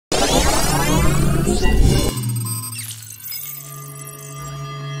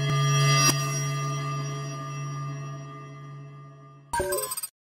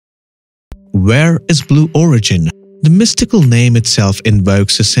Where is Blue Origin? The mystical name itself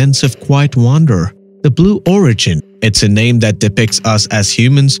invokes a sense of quiet wonder. The Blue Origin, it's a name that depicts us as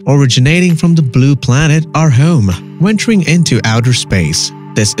humans originating from the blue planet, our home, venturing into outer space.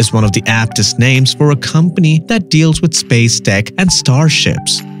 This is one of the aptest names for a company that deals with space tech and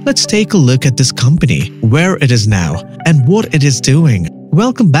starships. Let's take a look at this company, where it is now, and what it is doing.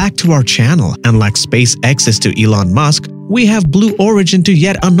 Welcome back to our channel, and like SpaceX is to Elon Musk, we have Blue Origin to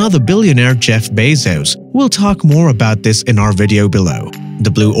yet another billionaire, Jeff Bezos. We'll talk more about this in our video below.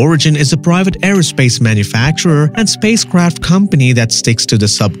 The Blue Origin is a private aerospace manufacturer and spacecraft company that sticks to the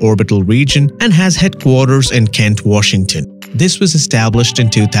sub-orbital region and has headquarters in Kent, Washington. This was established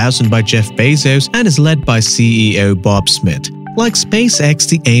in 2000 by Jeff Bezos and is led by CEO Bob Smith. Like SpaceX,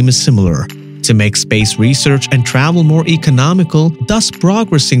 the aim is similar: to make space research and travel more economical, thus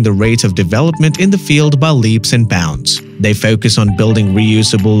progressing the rate of development in the field by leaps and bounds. They focus on building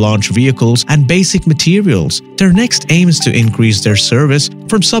reusable launch vehicles and basic materials. Their next aim is to increase their service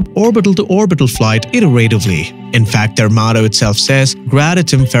from sub-orbital to orbital flight iteratively. In fact, their motto itself says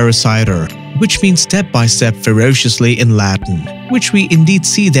Gradatim Ferociter, which means step-by-step ferociously in Latin, which we indeed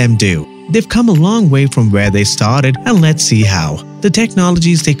see them do. They've come a long way from where they started, and let's see how. The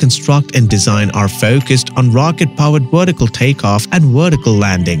technologies they construct and design are focused on rocket-powered vertical takeoff and vertical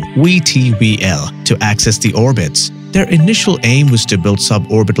landing (VTVL) to access the orbits. Their initial aim was to build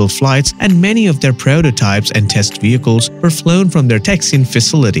suborbital flights, and many of their prototypes and test vehicles were flown from their Texan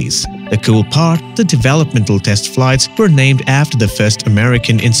facilities. The cool part, the developmental test flights were named after the first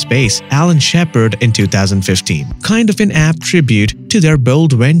American in space, Alan Shepard, in 2015, kind of an apt tribute to their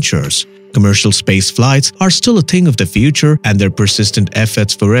bold ventures. Commercial space flights are still a thing of the future, and their persistent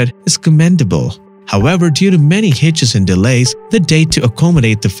efforts for it is commendable. However, due to many hitches and delays, the date to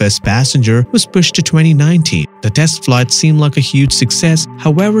accommodate the first passenger was pushed to 2019. The test flight seemed like a huge success.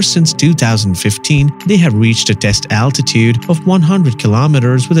 However, since 2015, they have reached a test altitude of 100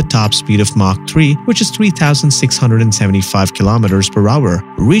 kilometers with a top speed of Mach 3, which is 3,675 kilometers per hour,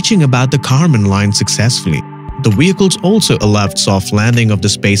 reaching about the Kármán line successfully. The vehicles also allowed soft landing of the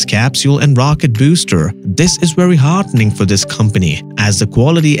space capsule and rocket booster. This is very heartening for this company, as the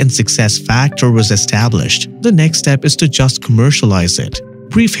quality and success factor was established. The next step is to just commercialize it.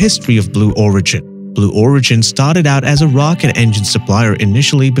 Brief history of Blue Origin. Blue Origin started out as a rocket engine supplier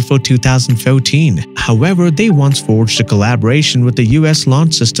initially before 2014. However, they once forged a collaboration with the US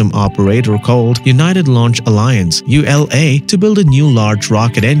launch system operator called United Launch Alliance (ULA) to build a new large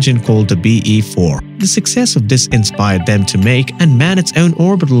rocket engine called the BE-4. The success of this inspired them to make and man its own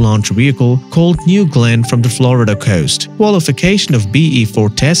orbital launch vehicle called New Glenn from the Florida coast. Qualification of BE-4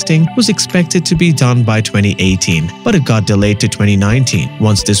 testing was expected to be done by 2018, but it got delayed to 2019.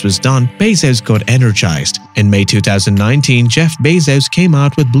 Once this was done, Bezos got energized. In May 2019, Jeff Bezos came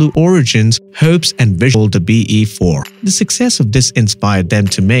out with Blue Origin's hopes and vision, the BE-4. The success of this inspired them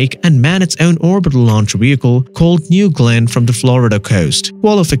to make and man its own orbital launch vehicle called New Glenn from the Florida coast.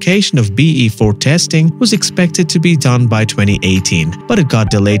 Qualification of BE-4 testing was expected to be done by 2018, but it got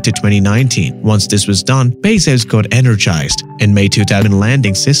delayed to 2019. Once this was done, Bezos got energized. In May 2000,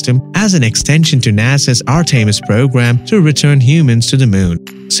 landing system as an extension to NASA's Artemis program to return humans to the moon.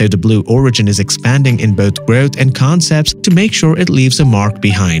 So the Blue Origin is expanding in both growth and concepts to make sure it leaves a mark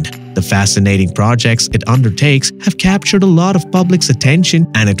behind. The fascinating projects it undertakes have captured a lot of public's attention,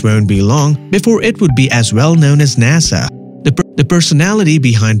 and it won't be long before it would be as well known as NASA. The personality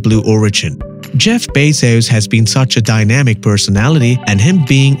behind Blue Origin. Jeff Bezos has been such a dynamic personality, and him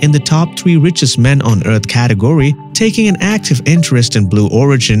being in the top 3 richest men on Earth category, taking an active interest in Blue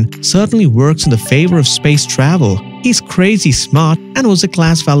Origin certainly works in the favor of space travel. He's crazy smart and was a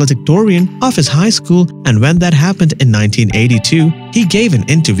class valedictorian of his high school, and when that happened in 1982, he gave an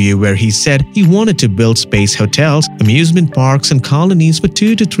interview where he said he wanted to build space hotels, amusement parks, and colonies for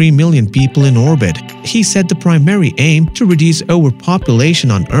 2 to 3 million people in orbit. He said the primary aim to reduce overpopulation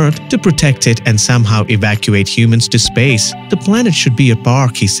on Earth, to protect it, and somehow evacuate humans to space. The planet should be a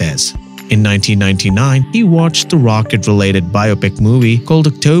park, he says. In 1999, he watched the rocket-related biopic movie called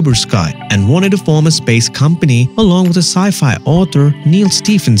October Sky and wanted to form a space company along with a sci-fi author, Neil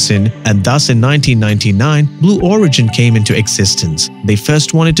Stephenson, and thus in 1999, Blue Origin came into existence. They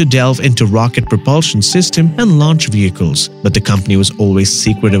first wanted to delve into rocket propulsion system and launch vehicles, but the company was always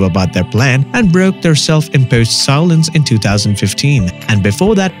secretive about their plan and broke their self-imposed silence in 2015. And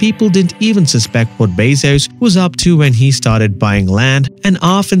before that, people didn't even suspect what Bezos was up to when he started buying land and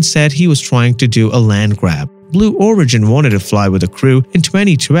often said he was trying to do a land grab. Blue Origin wanted to fly with a crew in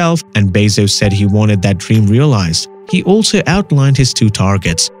 2012, and Bezos said he wanted that dream realized. He also outlined his two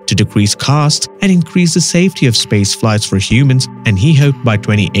targets: to decrease costs and increase the safety of space flights for humans, and he hoped by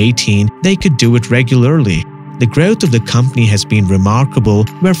 2018 they could do it regularly. The growth of the company has been remarkable,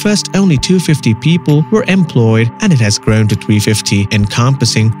 where first only 250 people were employed and it has grown to 350,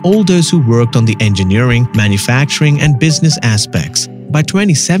 encompassing all those who worked on the engineering, manufacturing, and business aspects. By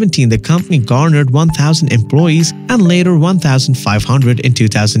 2017, the company garnered 1,000 employees and later 1,500 in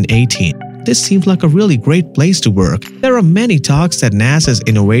 2018. This seems like a really great place to work. There are many talks that NASA's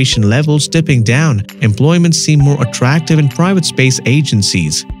innovation levels dipping down. Employment seem more attractive in private space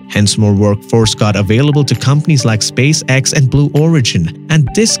agencies. Hence, more workforce got available to companies like SpaceX and Blue Origin, and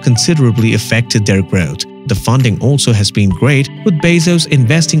this considerably affected their growth. The funding also has been great, with Bezos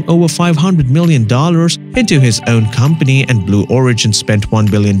investing over $500 million into his own company, and Blue Origin spent $1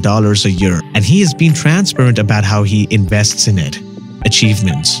 billion a year, and he has been transparent about how he invests in it.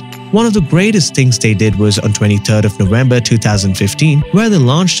 Achievements. One of the greatest things they did was on 23rd of November 2015, where they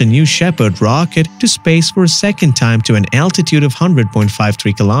launched a new Shepard rocket to space for a second time to an altitude of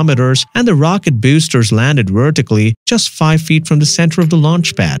 100.53 kilometers, and the rocket boosters landed vertically just 5 feet from the center of the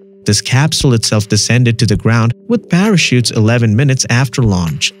launch pad. This capsule itself descended to the ground with parachutes 11 minutes after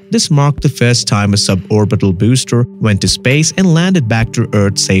launch. This marked the first time a sub-orbital booster went to space and landed back to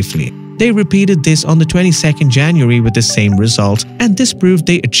Earth safely. They repeated this on the 22nd January with the same result, and this proved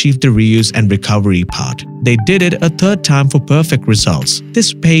they achieved the reuse and recovery part. They did it a third time for perfect results.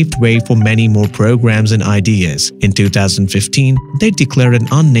 This paved way for many more programs and ideas. In 2015, they declared an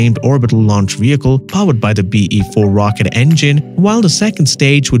unnamed orbital launch vehicle powered by the BE-4 rocket engine, while the second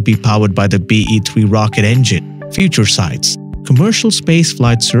stage would be powered by the BE-3 rocket engine. Future sites. Commercial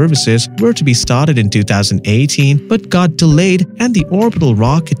spaceflight services were to be started in 2018 but got delayed, and the orbital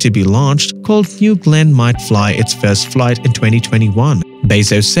rocket to be launched, called New Glenn, might fly its first flight in 2021.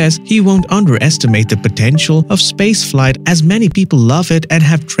 Bezos says he won't underestimate the potential of spaceflight, as many people love it and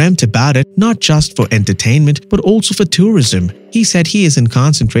have dreamt about it, not just for entertainment but also for tourism. He said he isn't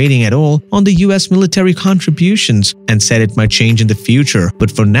concentrating at all on the US military contributions and said it might change in the future,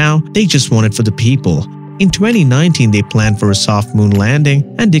 but for now, they just want it for the people. In 2019, they planned for a soft moon landing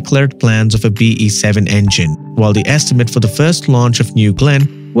and declared plans of a BE-7 engine. While the estimate for the first launch of New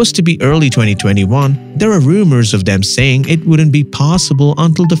Glenn was to be early 2021, there are rumors of them saying it wouldn't be possible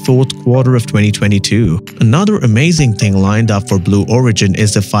until the fourth quarter of 2022. Another amazing thing lined up for Blue Origin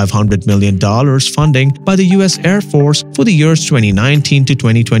is the $500 million funding by the US Air Force for the years 2019 to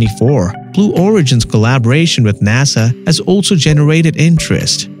 2024. Blue Origin's collaboration with NASA has also generated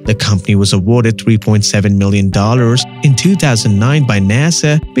interest. The company was awarded $3.7 million in 2009 by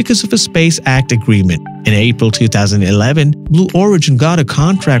NASA because of a Space Act agreement. In April 2011, Blue Origin got a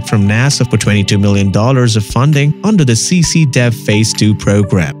contract from NASA for $22 million of funding under the CC Dev Phase 2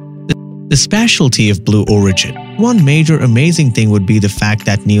 program. The specialty of Blue Origin. One major amazing thing would be the fact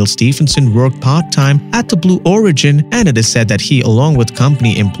that Neil Stephenson worked part-time at the Blue Origin, and it is said that he, along with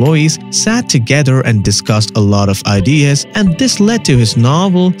company employees, sat together and discussed a lot of ideas, and this led to his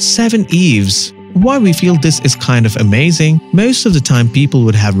novel 7 Eves. Why we feel this is kind of amazing: most of the time people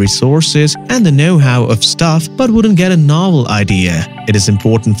would have resources and the know-how of stuff but wouldn't get a novel idea. It is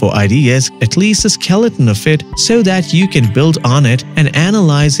important for ideas, at least a skeleton of it, so that you can build on it and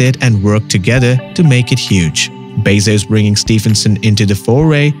analyze it and work together to make it huge. Bezos bringing Stephenson into the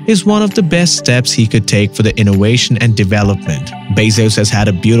foray is one of the best steps he could take for the innovation and development. Bezos has had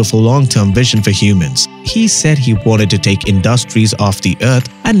a beautiful long-term vision for humans. He said he wanted to take industries off the Earth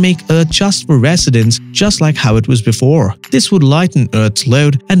and make Earth just for residents, just like how it was before. This would lighten Earth's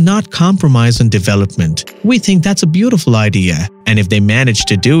load and not compromise on development. We think that's a beautiful idea, and if they manage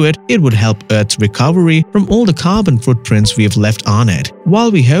to do it, it would help Earth's recovery from all the carbon footprints we have left on it.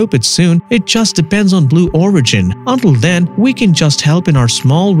 While we hope it's soon, it just depends on Blue Origin. Until then, we can just help in our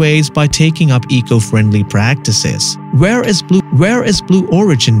small ways by taking up eco-friendly practices. Where is Blue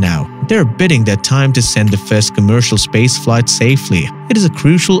Origin now? They're bidding their time to send the first commercial spaceflight safely. It is a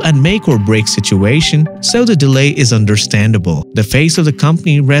crucial and make-or-break situation, so the delay is understandable. The face of the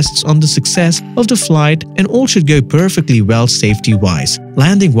company rests on the success of the flight, and all should go perfectly well safety-wise,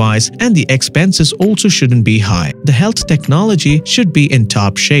 landing-wise, and the expenses also shouldn't be high. The health technology should be in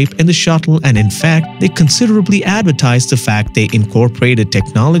top shape in the shuttle, and in fact, they considerably advertise the fact they incorporated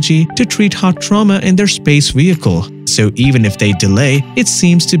technology to treat heart trauma in their space vehicle. So even if they delay, it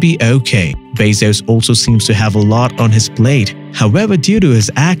seems to be okay. Bezos also seems to have a lot on his plate. However, due to his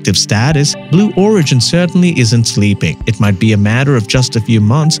active status, Blue Origin certainly isn't sleeping. It might be a matter of just a few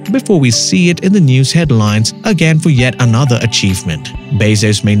months before we see it in the news headlines again for yet another achievement.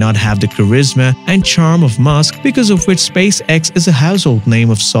 Bezos may not have the charisma and charm of Musk, because of which SpaceX is a household name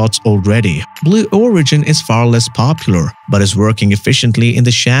of sorts already. Blue Origin is far less popular, but is working efficiently in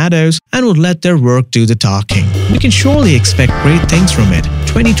the shadows and would let their work do the talking. We can surely expect great things from it.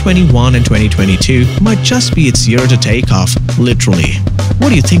 2021 and 2022 might just be its year to take off, literally. What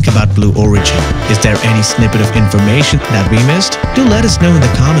do you think about Blue Origin? Is there any snippet of information that we missed? Do let us know in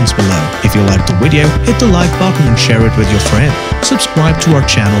the comments below. If you liked the video, hit the like button and share it with your friend. Subscribe to our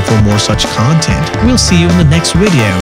channel for more such content. We'll see you in the next video.